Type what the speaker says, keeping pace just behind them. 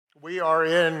We are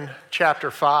in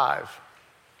chapter 5,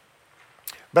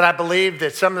 but I believe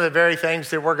that some of the very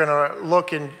things that we're going to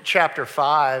look in chapter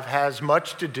 5 has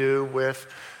much to do with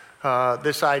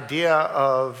this idea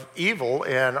of evil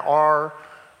and our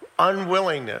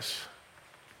unwillingness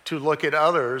to look at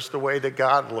others the way that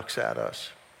God looks at us.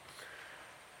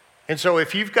 And so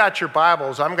if you've got your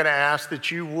Bibles, I'm going to ask that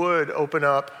you would open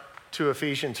up to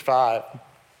Ephesians 5.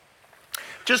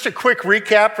 Just a quick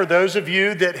recap for those of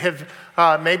you that have,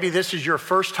 maybe this is your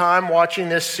first time watching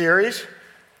this series.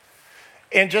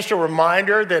 And just a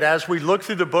reminder that as we look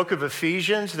through the book of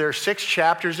Ephesians, there are 6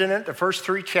 chapters in it. The first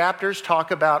 3 chapters talk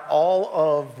about all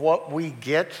of what we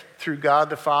get through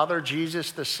God the Father,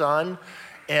 Jesus the Son,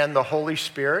 and the Holy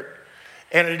Spirit.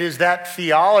 And it is that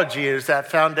theology, it is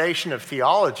that foundation of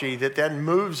theology that then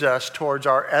moves us towards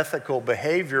our ethical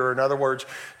behavior. In other words,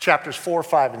 chapters 4,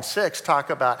 5, and 6 talk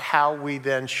about how we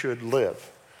then should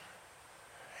live.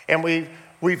 And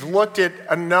we've looked at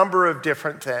a number of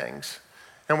different things.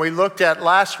 And we looked at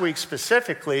last week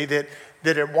specifically that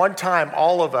at one time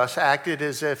all of us acted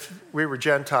as if we were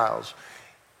Gentiles.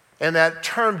 And that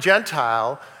term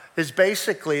Gentile is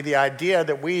basically the idea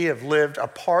that we have lived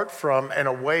apart from and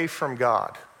away from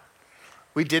God.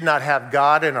 We did not have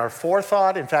God in our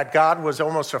forethought. In fact, God was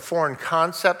almost a foreign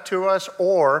concept to us,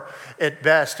 or at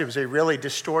best, it was a really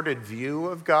distorted view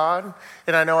of God.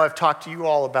 And I know I've talked to you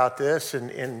all about this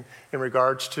in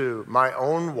regards to my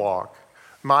own walk.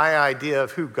 My idea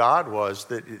of who God was,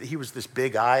 that he was this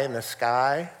big eye in the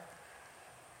sky,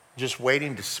 just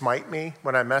waiting to smite me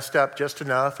when I messed up just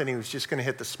enough, and he was just going to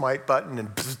hit the smite button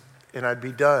and I'd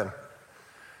be done.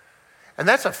 And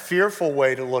that's a fearful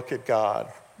way to look at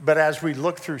God. But as we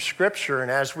look through Scripture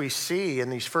and as we see in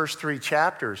these first 3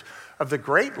 chapters of the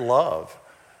great love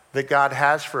that God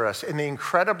has for us and the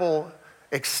incredible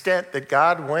extent that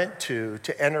God went to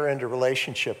enter into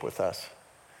relationship with us.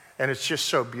 And it's just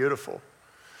so beautiful.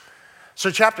 So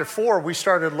chapter 4, we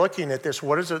started looking at this.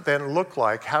 What does it then look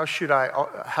like? How should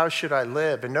I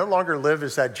live? And no longer live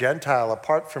as that Gentile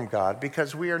apart from God,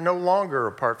 because we are no longer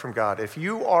apart from God. If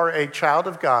you are a child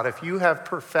of God, if you have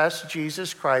professed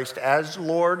Jesus Christ as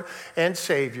Lord and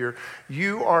Savior,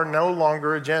 you are no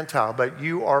longer a Gentile, but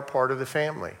you are part of the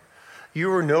family.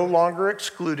 You are no longer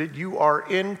excluded, you are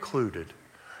included.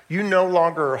 You no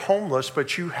longer are homeless,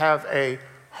 but you have a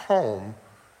home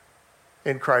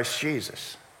in Christ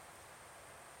Jesus.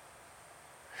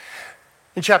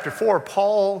 In chapter 4,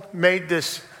 Paul made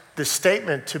this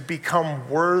statement to become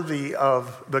worthy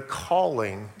of the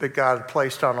calling that God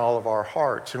placed on all of our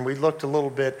hearts. And we looked a little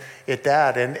bit at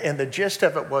that. And the gist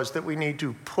of it was that we need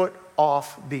to put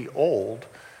off the old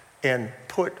and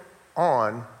put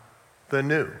on the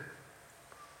new.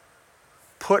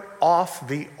 Put off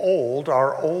the old,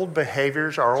 our old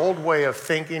behaviors, our old way of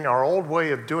thinking, our old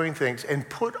way of doing things, and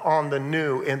put on the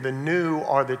new. And the new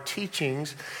are the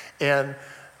teachings and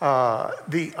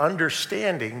the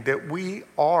understanding that we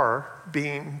are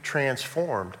being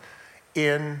transformed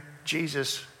in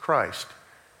Jesus Christ.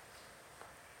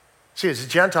 See, as a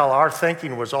Gentile, our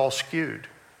thinking was all skewed,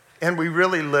 and we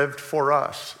really lived for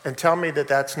us. And tell me that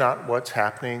that's not what's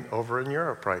happening over in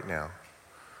Europe right now.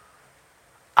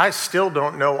 I still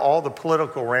don't know all the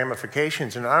political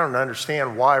ramifications, and I don't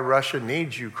understand why Russia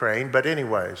needs Ukraine, but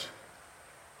anyways,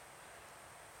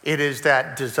 it is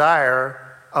that desire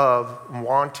of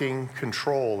wanting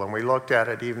control. And we looked at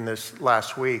it even this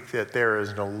last week, that there is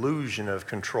an illusion of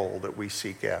control that we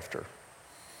seek after.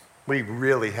 We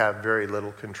really have very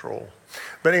little control.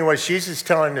 But anyways, Jesus is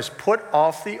telling us, put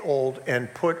off the old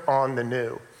and put on the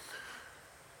new.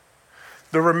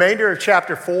 The remainder of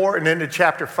chapter 4 and into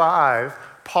chapter 5,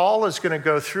 Paul is going to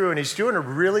go through and he's doing a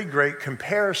really great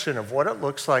comparison of what it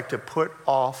looks like to put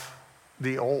off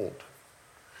the old.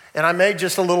 And I made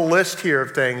just a little list here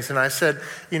of things, and I said,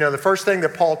 the first thing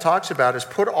that Paul talks about is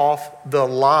put off the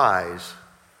lies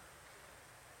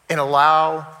and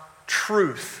allow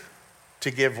truth to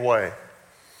give way.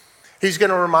 He's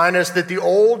going to remind us that the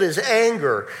old is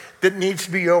anger that needs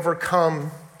to be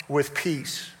overcome with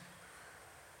peace.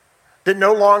 That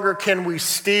no longer can we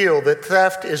steal, that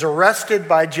theft is arrested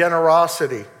by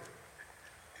generosity.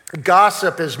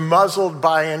 Gossip is muzzled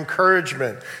by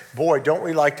encouragement. Boy, don't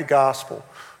we like the gospel.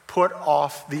 Put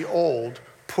off the old,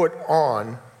 put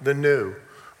on the new.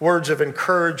 Words of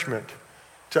encouragement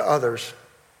to others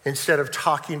instead of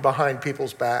talking behind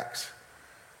people's backs.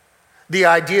 The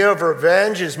idea of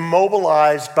revenge is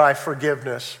mobilized by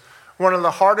forgiveness. One of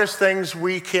the hardest things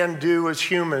we can do as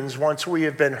humans once we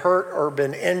have been hurt or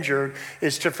been injured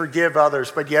is to forgive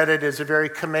others, but yet it is a very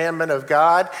commandment of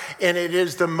God, and it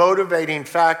is the motivating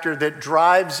factor that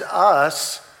drives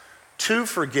us to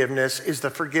forgiveness is the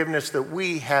forgiveness that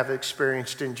we have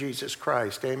experienced in Jesus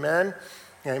Christ. Amen?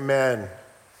 Amen.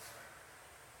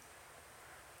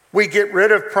 We get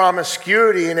rid of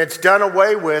promiscuity and it's done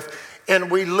away with,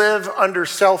 and we live under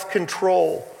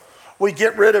self-control. We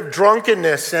get rid of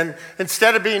drunkenness, and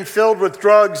instead of being filled with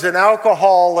drugs and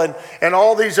alcohol and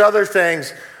all these other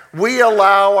things, we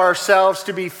allow ourselves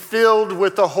to be filled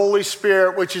with the Holy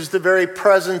Spirit, which is the very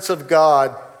presence of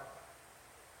God.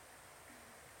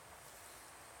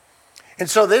 And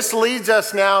so this leads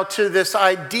us now to this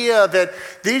idea that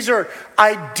these are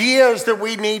ideas that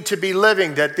we need to be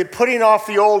living, that they're putting off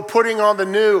the old, putting on the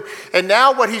new. And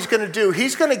now what he's going to do,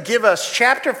 he's going to give us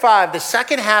chapter 5, the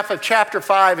second half of chapter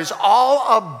 5 is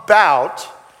all about,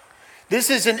 this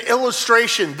is an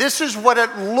illustration. This is what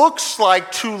it looks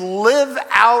like to live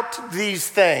out these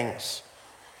things.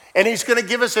 And he's going to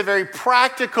give us a very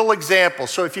practical example.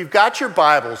 So if you've got your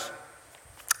Bibles,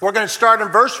 we're going to start in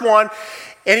verse 1.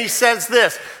 And he says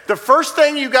this, the first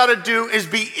thing you got to do is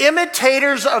be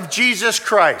imitators of Jesus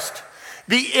Christ.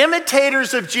 Be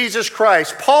imitators of Jesus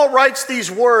Christ. Paul writes these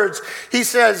words. He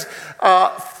says,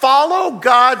 follow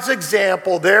God's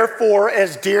example, therefore,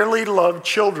 as dearly loved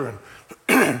children.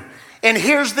 And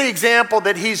here's the example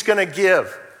that he's going to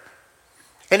give.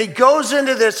 And he goes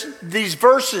into these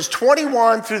verses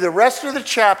 21 through the rest of the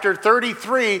chapter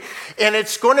 33, and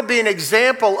it's going to be an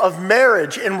example of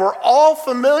marriage, and we're all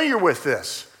familiar with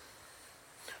this.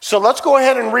 So let's go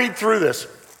ahead and read through this.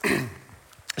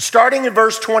 Starting in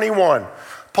verse 21,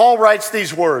 Paul writes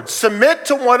these words, submit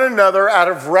to one another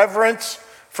out of reverence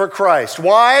for Christ.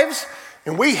 Wives,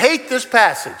 and we hate this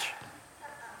passage.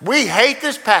 We hate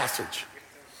this passage.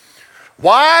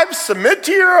 Wives, submit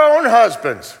to your own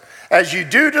husbands, as you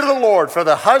do to the Lord, for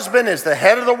the husband is the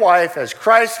head of the wife, as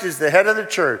Christ is the head of the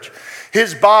church,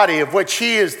 his body, of which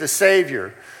he is the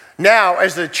Savior. Now,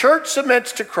 as the church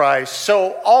submits to Christ,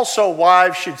 so also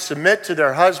wives should submit to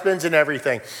their husbands in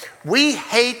everything. We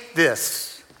hate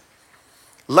this.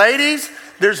 Ladies,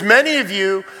 there's many of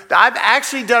you, I've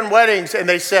actually done weddings, and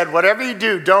they said, whatever you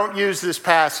do, don't use this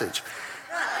passage.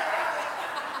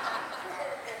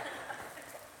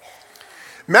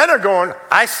 Men are going,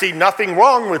 I see nothing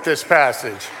wrong with this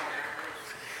passage.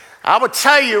 I will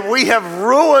tell you, we have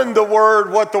ruined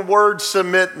what the word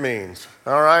submit means,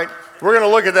 all right? We're going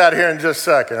to look at that here in just a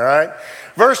second, all right?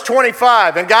 Verse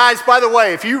 25, and guys, by the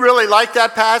way, if you really like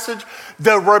that passage,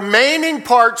 the remaining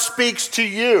part speaks to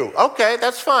you. Okay,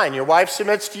 that's fine. Your wife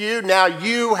submits to you. Now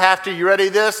you have to, you ready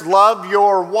this? Love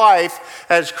your wife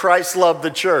as Christ loved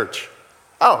the church.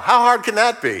 Oh, how hard can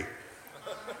that be?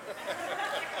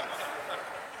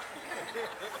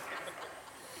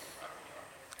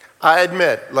 I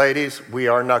admit, ladies, we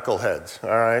are knuckleheads, all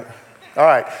right? All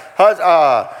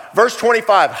right, verse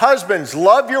 25, husbands,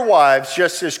 love your wives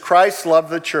just as Christ loved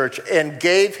the church and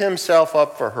gave himself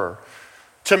up for her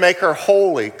to make her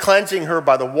holy, cleansing her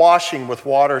by the washing with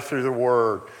water through the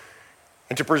word,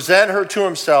 and to present her to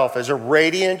himself as a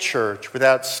radiant church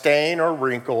without stain or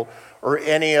wrinkle or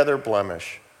any other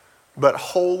blemish, but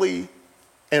holy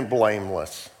and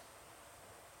blameless.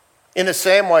 In the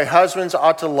same way, husbands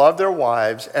ought to love their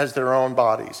wives as their own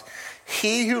bodies.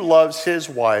 He who loves his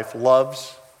wife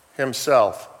loves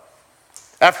himself.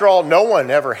 After all, no one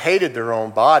ever hated their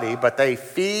own body, but they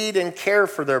feed and care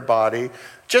for their body,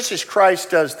 just as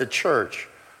Christ does the church.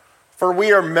 For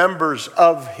we are members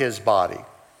of his body.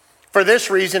 For this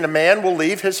reason, a man will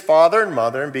leave his father and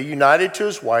mother and be united to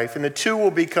his wife, and the two will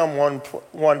become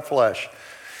one flesh.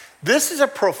 This is a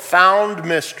profound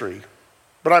mystery.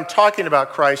 But I'm talking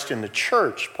about Christ in the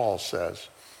church, Paul says.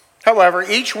 However,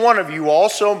 each one of you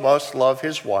also must love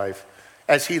his wife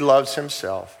as he loves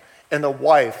himself, and the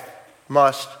wife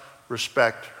must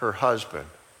respect her husband.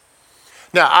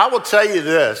 Now, I will tell you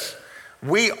this.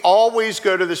 We always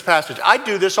go to this passage. I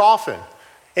do this often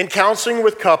in counseling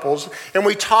with couples, and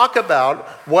we talk about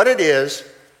what it is,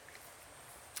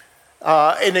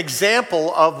 an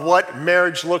example of what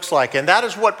marriage looks like. And that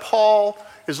is what Paul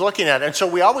is looking at. And so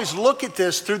we always look at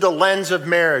this through the lens of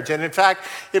marriage. And in fact,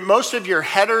 in most of your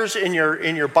headers in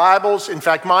your Bibles, in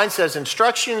fact, mine says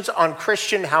instructions on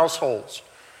Christian households.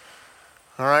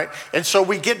 All right? And so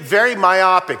we get very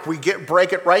myopic. We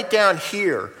break it right down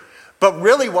here. But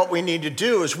really what we need to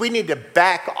do is we need to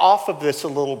back off of this a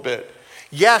little bit.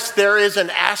 Yes, there is an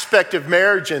aspect of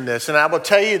marriage in this. And I will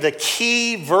tell you the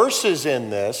key verses in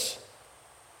this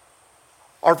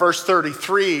are verse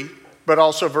 33, but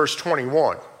also verse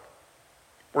 21.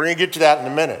 We're going to get to that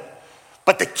in a minute.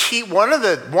 But the key, one of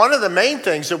the main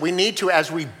things that we need to,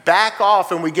 as we back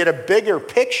off and we get a bigger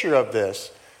picture of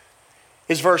this,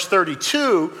 is verse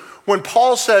 32, when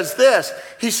Paul says this,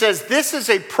 he says, this is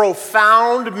a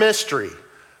profound mystery,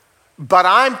 but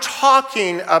I'm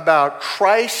talking about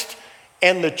Christ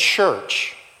and the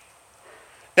church.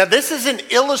 Now, this is an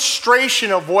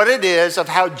illustration of what it is, of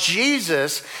how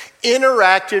Jesus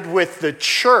interacted with the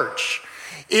church.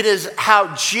 It is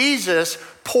how Jesus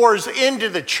pours into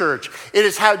the church. It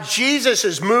is how Jesus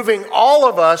is moving all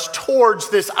of us towards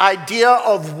this idea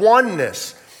of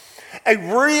oneness. A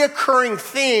reoccurring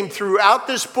theme throughout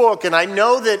this book, and I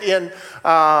know that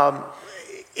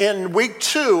in week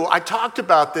 2, I talked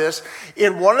about this.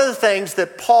 In one of the things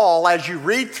that Paul, as you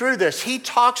read through this, he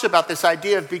talks about this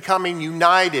idea of becoming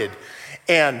united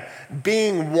and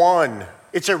being one.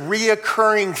 It's a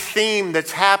reoccurring theme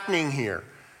that's happening here.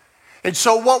 And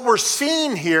so what we're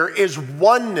seeing here is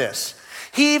oneness.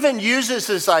 He even uses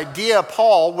this idea,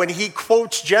 Paul, when he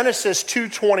quotes Genesis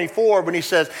 2:24, when he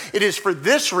says, it is for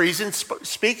this reason,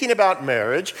 speaking about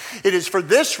marriage, it is for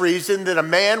this reason that a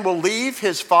man will leave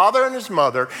his father and his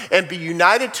mother and be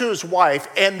united to his wife,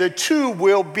 and the two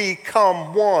will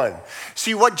become one.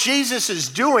 See, what Jesus is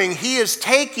doing, he is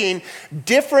taking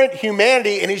different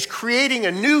humanity and he's creating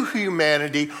a new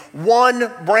humanity,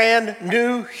 one brand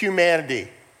new humanity.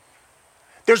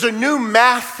 There's a new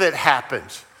math that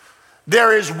happens.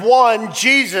 There is one,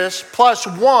 Jesus, plus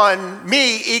one,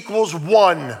 me, equals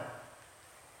one.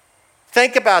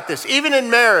 Think about this. Even in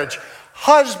marriage,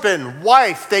 husband,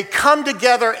 wife, they come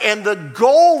together, and the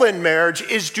goal in marriage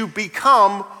is to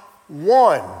become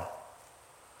one.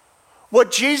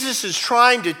 What Jesus is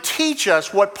trying to teach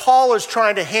us, what Paul is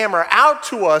trying to hammer out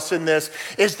to us in this,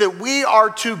 is that we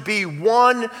are to be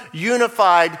one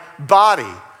unified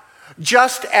body.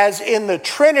 Just as in the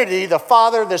Trinity, the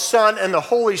Father, the Son, and the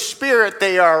Holy Spirit,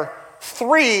 they are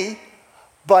three,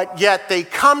 but yet they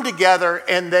come together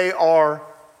and they are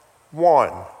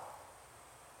one.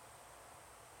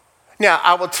 Now,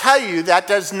 I will tell you, that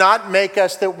does not make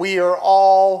us that we are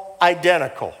all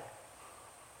identical.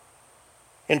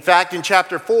 In fact, in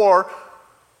chapter 4,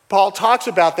 Paul talks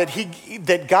about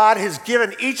that God has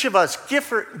given each of us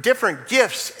different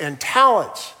gifts and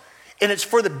talents. And it's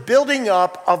for the building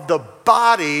up of the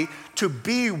body to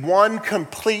be one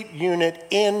complete unit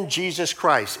in Jesus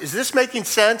Christ. Is this making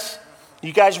sense?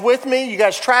 You guys with me? You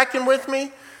guys tracking with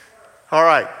me? All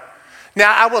right.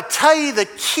 Now, I will tell you the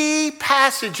key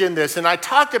passage in this, and I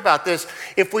talked about this.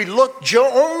 If we look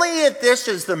only at this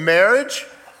as the marriage,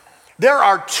 there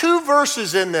are 2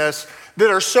 verses in this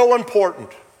that are so important.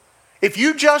 If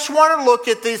you just want to look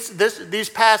at these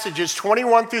passages,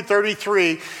 21 through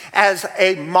 33, as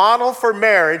a model for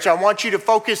marriage, I want you to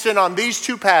focus in on these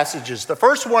 2 passages. The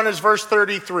first one is verse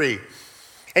 33.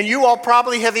 And you all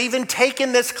probably have even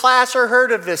taken this class or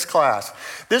heard of this class.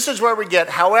 This is where we get,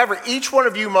 however, each one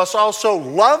of you must also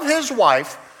love his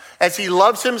wife as he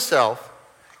loves himself,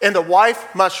 and the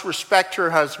wife must respect her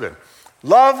husband.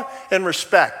 Love and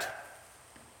respect.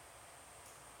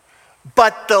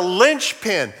 But the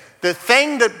linchpin, the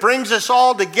thing that brings us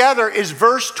all together, is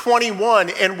verse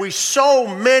 21, and we so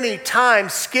many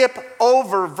times skip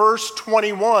over verse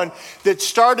 21 that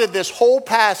started this whole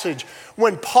passage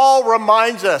when Paul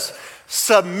reminds us,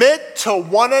 submit to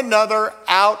one another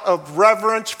out of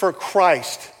reverence for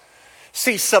Christ.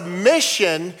 See,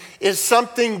 submission is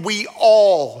something we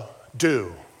all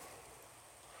do.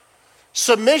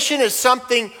 Submission is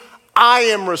something I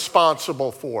am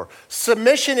responsible for.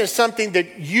 Submission is something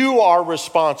that you are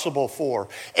responsible for.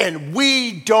 And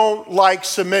we don't like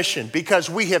submission because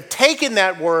we have taken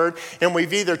that word and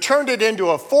we've either turned it into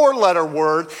a 4-letter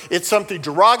word. It's something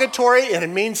derogatory and it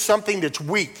means something that's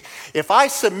weak. If I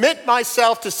submit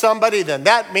myself to somebody, then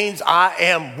that means I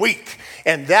am weak.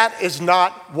 And that is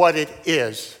not what it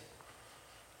is.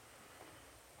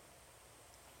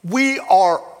 We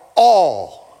are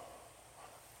all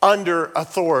under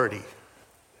authority.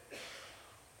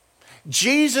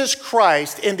 Jesus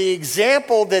Christ, in the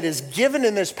example that is given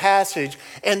in this passage,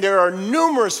 and there are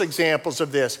numerous examples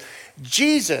of this,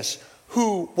 Jesus,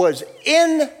 who was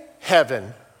in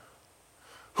heaven,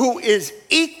 who is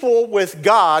equal with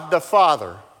God the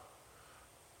Father,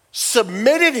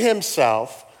 submitted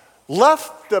himself,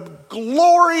 left the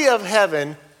glory of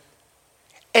heaven,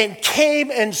 and came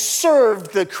and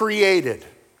served the created.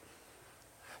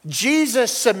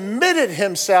 Jesus submitted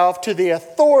himself to the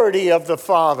authority of the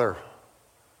Father.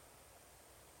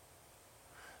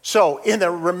 So, in the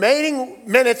remaining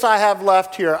minutes I have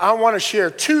left here, I want to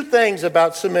share 2 things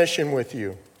about submission with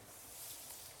you.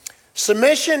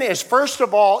 Submission is, first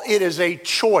of all, it is a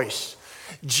choice.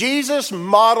 Jesus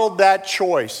modeled that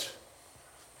choice.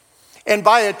 And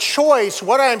by a choice,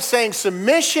 what I'm saying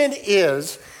submission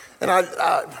is, and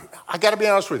I got to be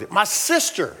honest with you, my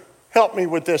sister help me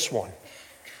with this one.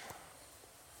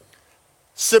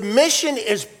 Submission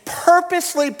is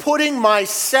purposely putting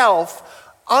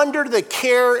myself under the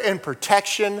care and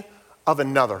protection of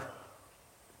another.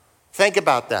 Think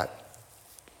about that.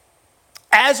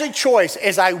 As a choice,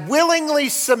 as I willingly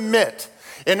submit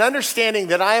in understanding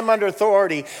that I am under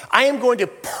authority, I am going to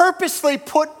purposely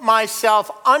put myself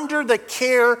under the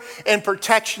care and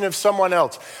protection of someone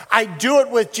else. I do it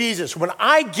with Jesus. When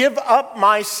I give up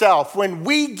myself, when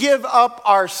we give up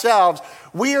ourselves,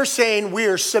 we are saying we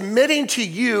are submitting to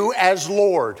you as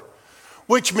Lord,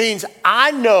 which means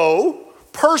I know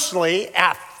personally,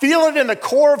 I feel it in the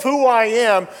core of who I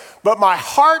am, but my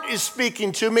heart is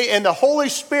speaking to me and the Holy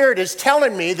Spirit is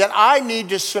telling me that I need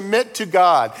to submit to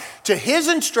God, to his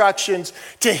instructions,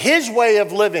 to his way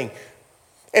of living.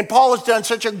 And Paul has done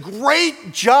such a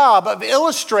great job of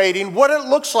illustrating what it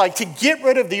looks like to get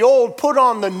rid of the old, put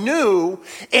on the new,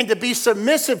 and to be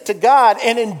submissive to God.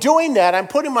 And in doing that, I'm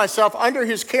putting myself under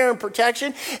his care and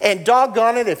protection, and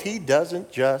doggone it if he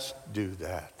doesn't just do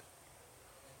that.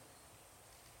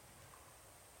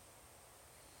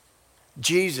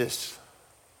 Jesus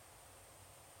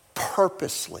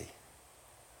purposely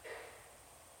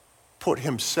put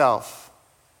himself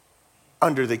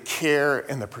under the care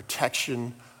and the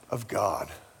protection of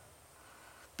God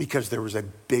because there was a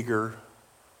bigger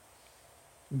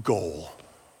goal.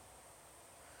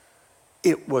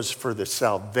 It was for the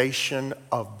salvation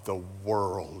of the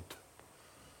world.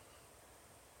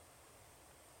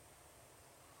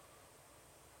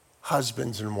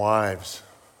 Husbands and wives,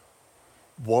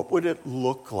 what would it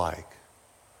look like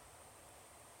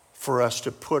for us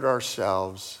to put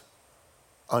ourselves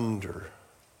under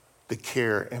the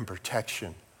care and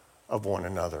protection of one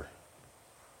another?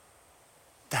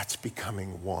 That's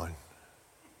becoming one.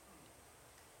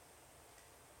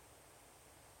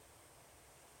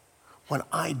 When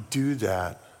I do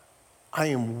that, I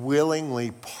am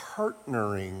willingly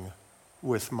partnering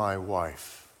with my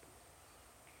wife.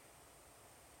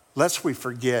 Lest we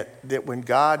forget that when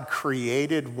God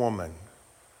created woman,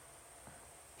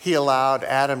 he allowed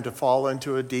Adam to fall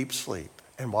into a deep sleep.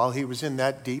 And while he was in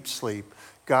that deep sleep,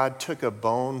 God took a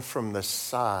bone from the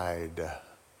side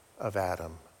of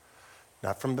Adam.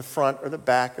 Not from the front or the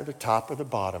back or the top or the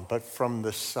bottom, but from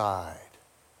the side.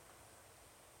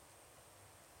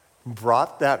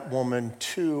 Brought that woman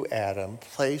to Adam,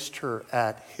 placed her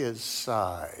at his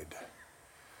side.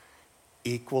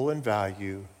 Equal in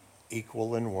value,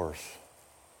 equal in worth.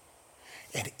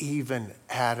 And even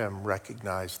Adam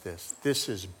recognized this. This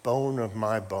is bone of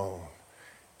my bone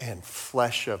and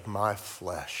flesh of my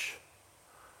flesh.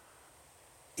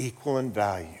 Equal in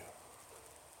value,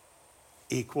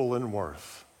 equal in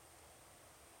worth.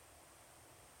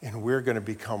 And we're going to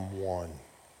become one.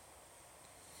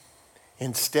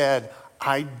 Instead,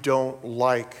 I don't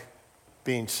like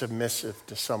being submissive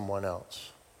to someone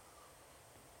else.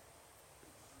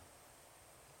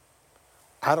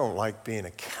 I don't like being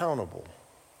accountable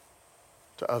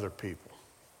to other people.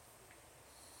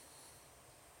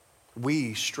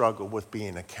 We struggle with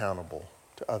being accountable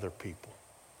to other people.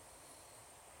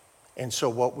 And so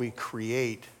what we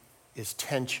create is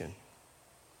tension.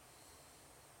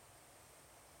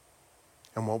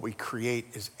 And what we create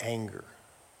is anger.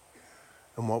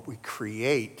 And what we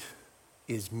create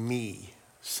is me,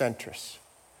 centrist,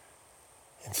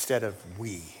 instead of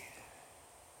we.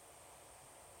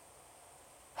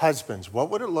 Husbands, what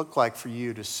would it look like for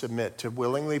you to submit, to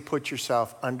willingly put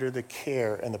yourself under the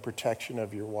care and the protection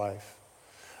of your wife?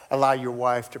 Allow your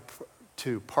wife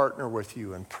to partner with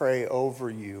you and pray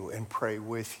over you and pray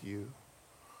with you.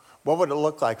 What would it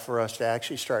look like for us to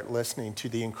actually start listening to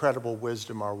the incredible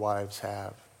wisdom our wives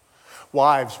have?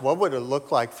 Wives, what would it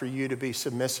look like for you to be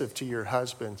submissive to your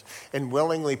husbands and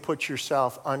willingly put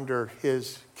yourself under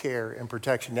his care and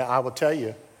protection? Now, I will tell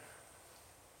you,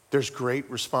 there's great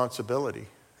responsibility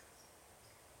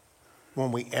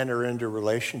when we enter into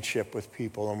relationship with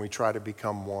people and we try to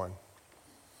become one.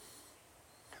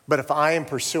 But if I am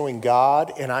pursuing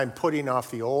God and I'm putting off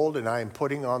the old and I am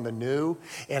putting on the new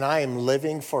and I am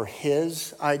living for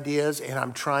his ideas and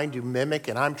I'm trying to mimic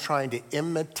and I'm trying to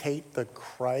imitate the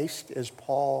Christ, as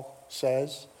Paul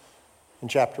says in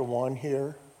chapter 1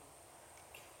 here,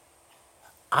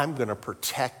 I'm going to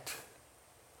protect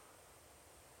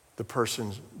the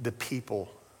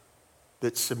people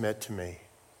that submit to me.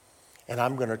 And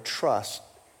I'm going to trust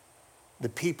the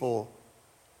people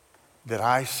that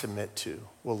I submit to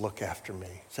will look after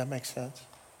me. Does that make sense?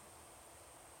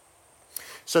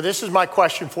 So this is my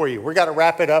question for you. We've got to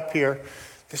wrap it up here.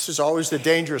 This is always the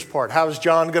dangerous part. How is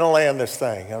John going to land this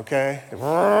thing, okay?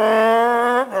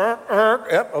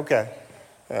 Yep, okay.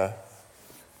 Yeah.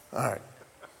 All right.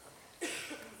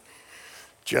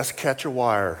 Just catch a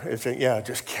wire.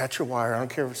 Just catch a wire. I don't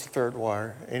care if it's the third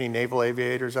wire. Any naval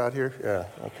aviators out here? Yeah,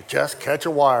 okay. Just catch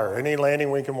a wire. Any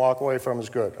landing we can walk away from is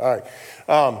good. All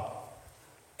right.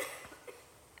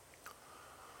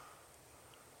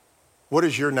 What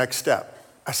is your next step?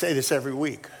 I say this every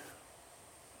week.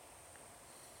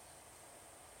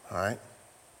 All right?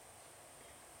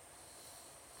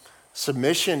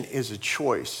 Submission is a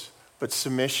choice, but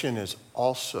submission is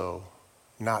also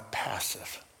not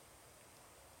passive.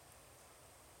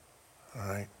 All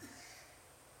right?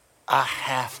 I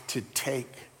have to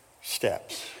take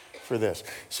steps for this.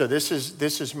 So this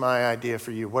is my idea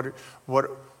for you.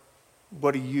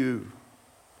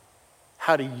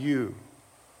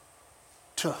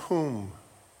 To whom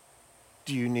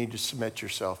do you need to submit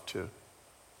yourself to?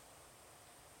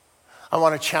 I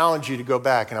want to challenge you to go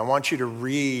back, and I want you to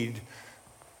read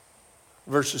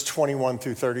verses 21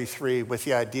 through 33 with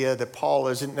the idea that Paul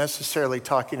isn't necessarily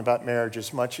talking about marriage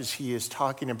as much as he is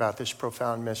talking about this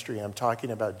profound mystery. I'm talking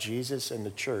about Jesus and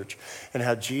the church and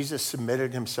how Jesus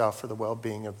submitted himself for the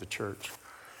well-being of the church.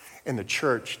 And the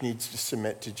church needs to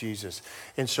submit to Jesus.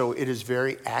 And so it is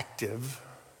very active.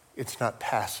 It's not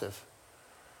passive.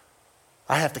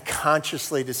 I have to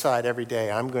consciously decide every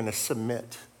day I'm going to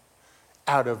submit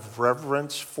out of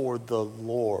reverence for the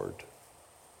Lord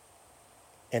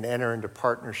and enter into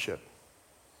partnership.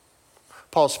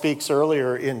 Paul speaks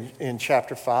earlier in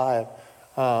chapter 5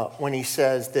 when he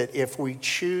says that if we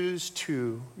choose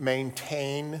to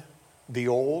maintain the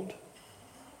old,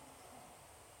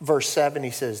 verse 7 he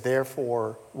says,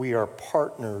 therefore we are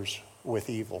partners with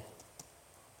evil.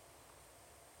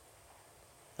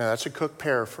 Now that's a Cook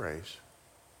paraphrase.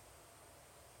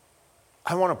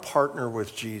 I want to partner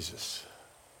with Jesus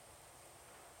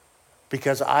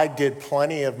because I did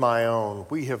plenty of my own.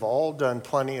 We have all done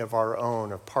plenty of our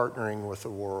own of partnering with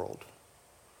the world.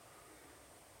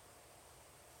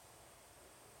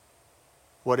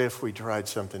 What if we tried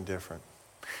something different?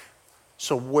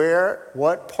 So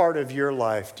what part of your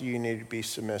life do you need to be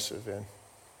submissive in?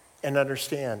 And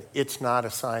understand, it's not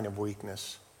a sign of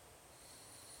weakness.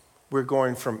 We're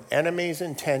going from enemies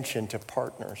in tension to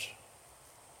partners.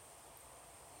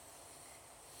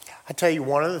 I tell you,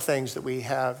 one of the things that we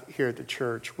have here at the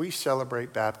church, we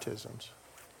celebrate baptisms.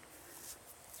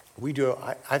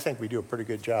 I think we do a pretty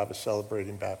good job of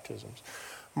celebrating baptisms.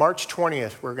 March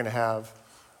 20th, we're going to have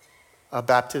a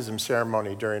baptism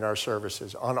ceremony during our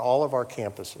services on all of our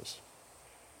campuses.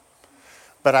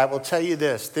 But I will tell you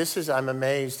this, I'm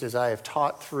amazed as I have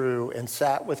taught through and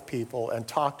sat with people and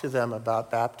talked to them about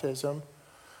baptism,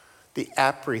 the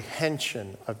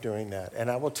apprehension of doing that. And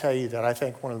I will tell you that I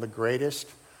think one of the greatest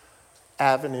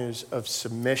avenues of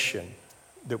submission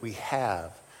that we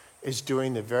have is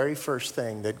doing the very first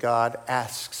thing that God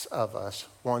asks of us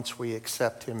once we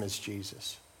accept him as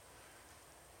Jesus.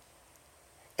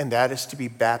 And that is to be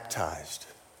baptized.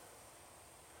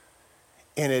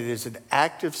 And it is an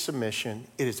act of submission.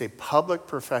 It is a public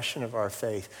profession of our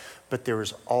faith. But there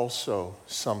is also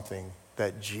something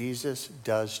that Jesus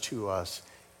does to us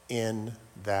in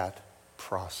that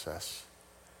process.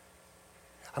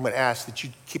 I'm going to ask that you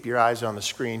keep your eyes on the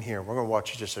screen here. We're going to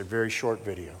watch just a very short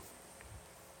video.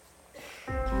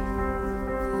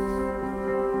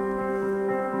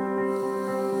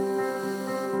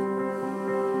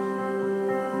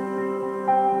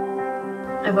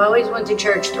 I've always went to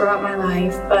church throughout my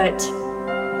life, but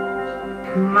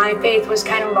my faith was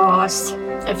kind of lost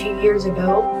a few years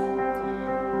ago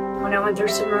when I went through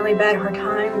some really bad hard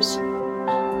times.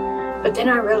 But then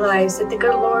I realized that the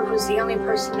good Lord was the only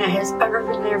person that has ever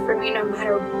been there for me no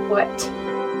matter what.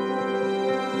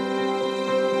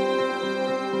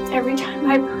 Every time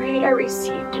I prayed, I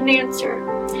received an answer.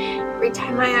 Every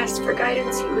time I asked for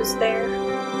guidance, he was there.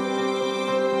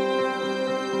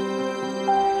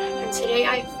 And today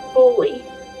I fully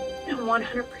and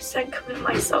 100% commit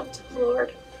myself to the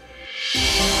Lord.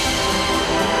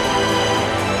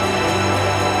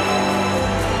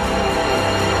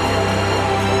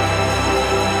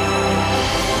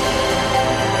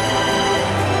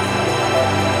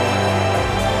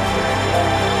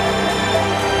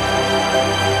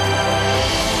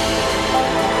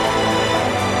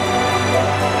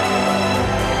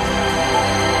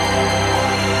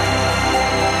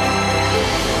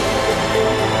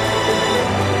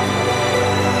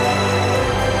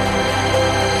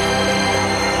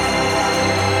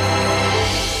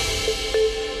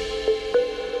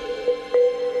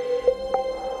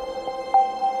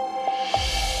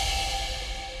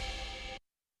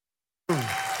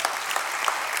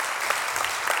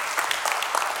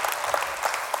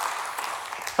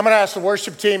 I'm going to ask the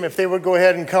worship team if they would go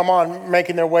ahead and come on,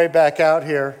 making their way back out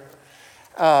here.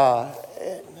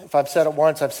 If I've said it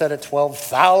once, I've said it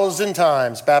 12,000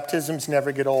 times. Baptisms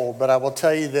never get old. But I will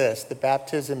tell you this, that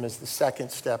baptism is the second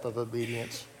step of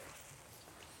obedience.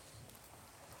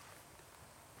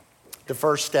 The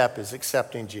first step is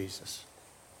accepting Jesus.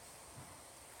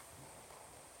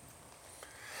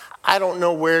 I don't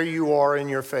know where you are in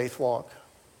your faith walk.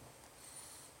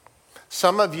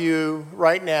 Some of you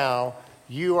right now,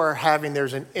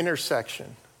 there's an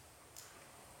intersection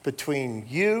between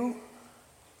you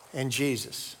and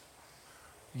Jesus.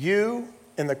 You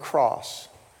and the cross.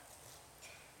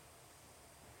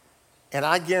 And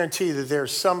I guarantee that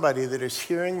there's somebody that is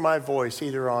hearing my voice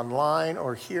either online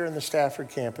or here in the Stafford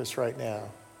campus right now,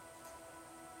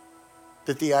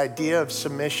 that the idea of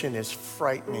submission is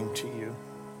frightening to you.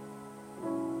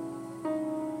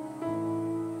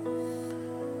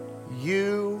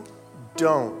 You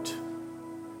don't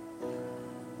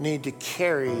need to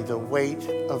carry the weight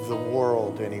of the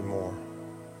world anymore.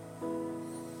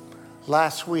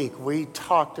 Last week, we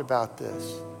talked about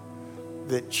this,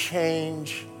 that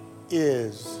change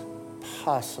is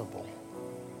possible.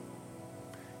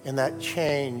 And that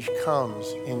change comes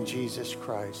in Jesus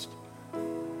Christ.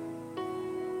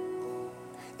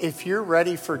 If you're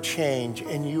ready for change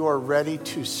and you are ready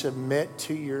to submit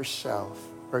to yourself,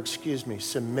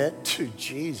 submit to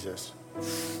Jesus.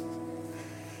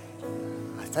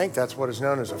 I think that's what is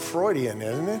known as a Freudian,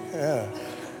 isn't it? Yeah.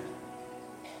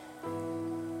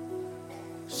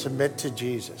 Submit to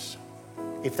Jesus.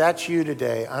 If that's you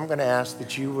today, I'm going to ask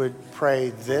that you would pray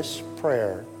this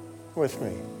prayer with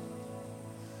me.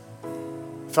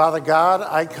 Father God,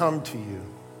 I come to you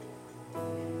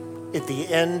at the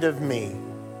end of me,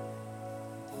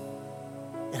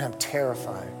 and I'm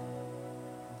terrified.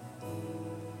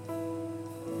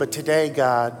 But today,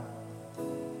 God,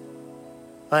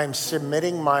 I am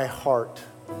submitting my heart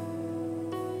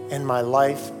and my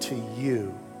life to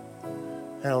you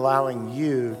and allowing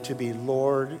you to be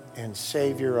Lord and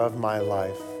Savior of my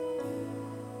life.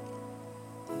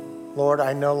 Lord,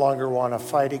 I no longer want to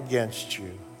fight against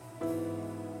you,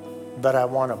 but I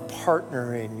want to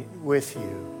partner with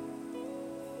you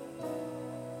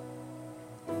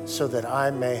so that I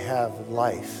may have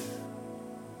life.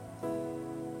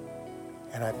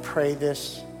 And I pray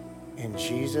this in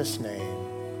Jesus' name.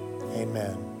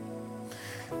 Amen.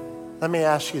 Let me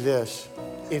ask you this.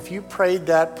 If you prayed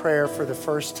that prayer for the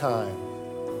first time,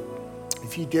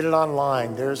 if you did it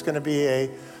online, there's going to be a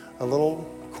little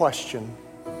question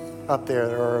up there,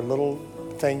 or a little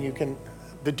thing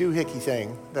the doohickey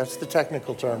thing, that's the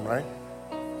technical term, right?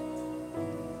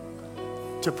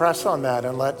 To press on that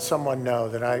and let someone know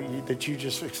that you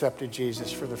just accepted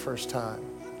Jesus for the first time.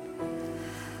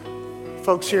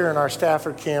 Folks here in our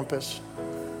Stafford campus,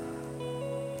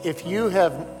 if you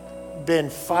have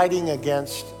been fighting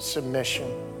against submission,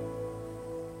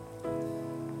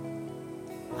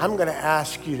 I'm going to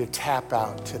ask you to tap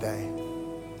out today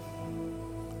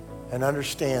and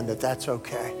understand that that's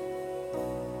okay.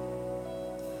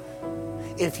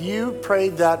 If you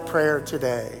prayed that prayer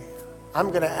today, I'm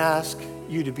going to ask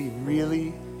you to be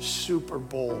really super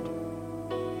bold.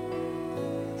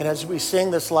 And as we sing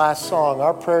this last song,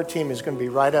 our prayer team is going to be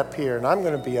right up here, and I'm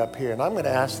going to be up here, and I'm going to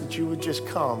ask that you would just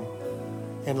come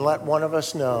and let one of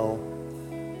us know,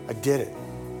 I did it.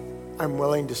 I'm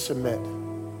willing to submit.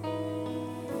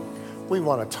 We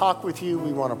want to talk with you.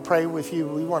 We want to pray with you.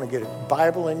 We want to get a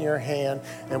Bible in your hand,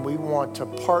 and we want to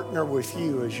partner with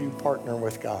you as you partner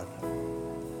with God.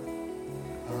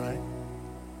 All right?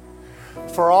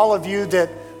 For all of you that,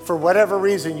 for whatever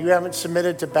reason, you haven't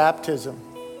submitted to baptism,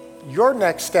 your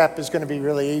next step is going to be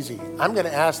really easy. I'm going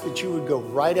to ask that you would go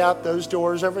right out those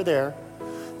doors over there,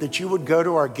 that you would go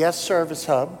to our guest service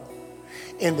hub,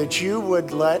 and that you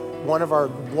would let one of our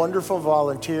wonderful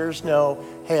volunteers know,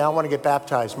 hey, I want to get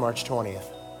baptized March 20th.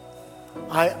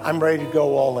 I'm ready to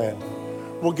go all in.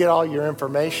 We'll get all your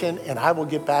information, and I will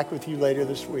get back with you later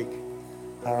this week.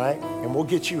 All right? And we'll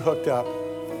get you hooked up.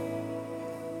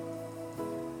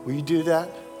 Will you do that?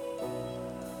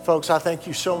 Folks, I thank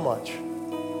you so much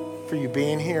for you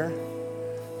being here.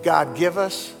 God, give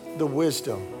us the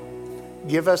wisdom.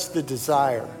 Give us the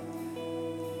desire.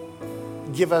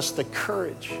 Give us the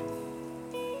courage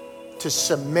to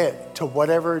submit to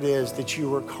whatever it is that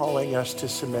you are calling us to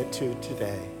submit to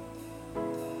today.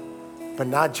 But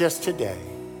not just today.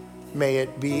 May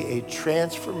it be a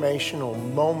transformational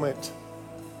moment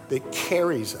that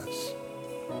carries us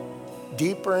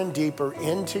deeper and deeper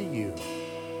into you,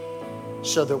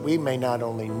 so that we may not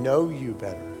only know you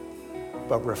better,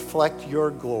 but reflect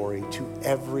your glory to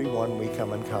everyone we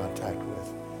come in contact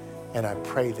with. And I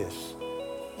pray this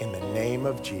in the name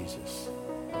of Jesus.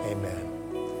 Amen.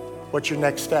 What's your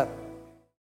next step?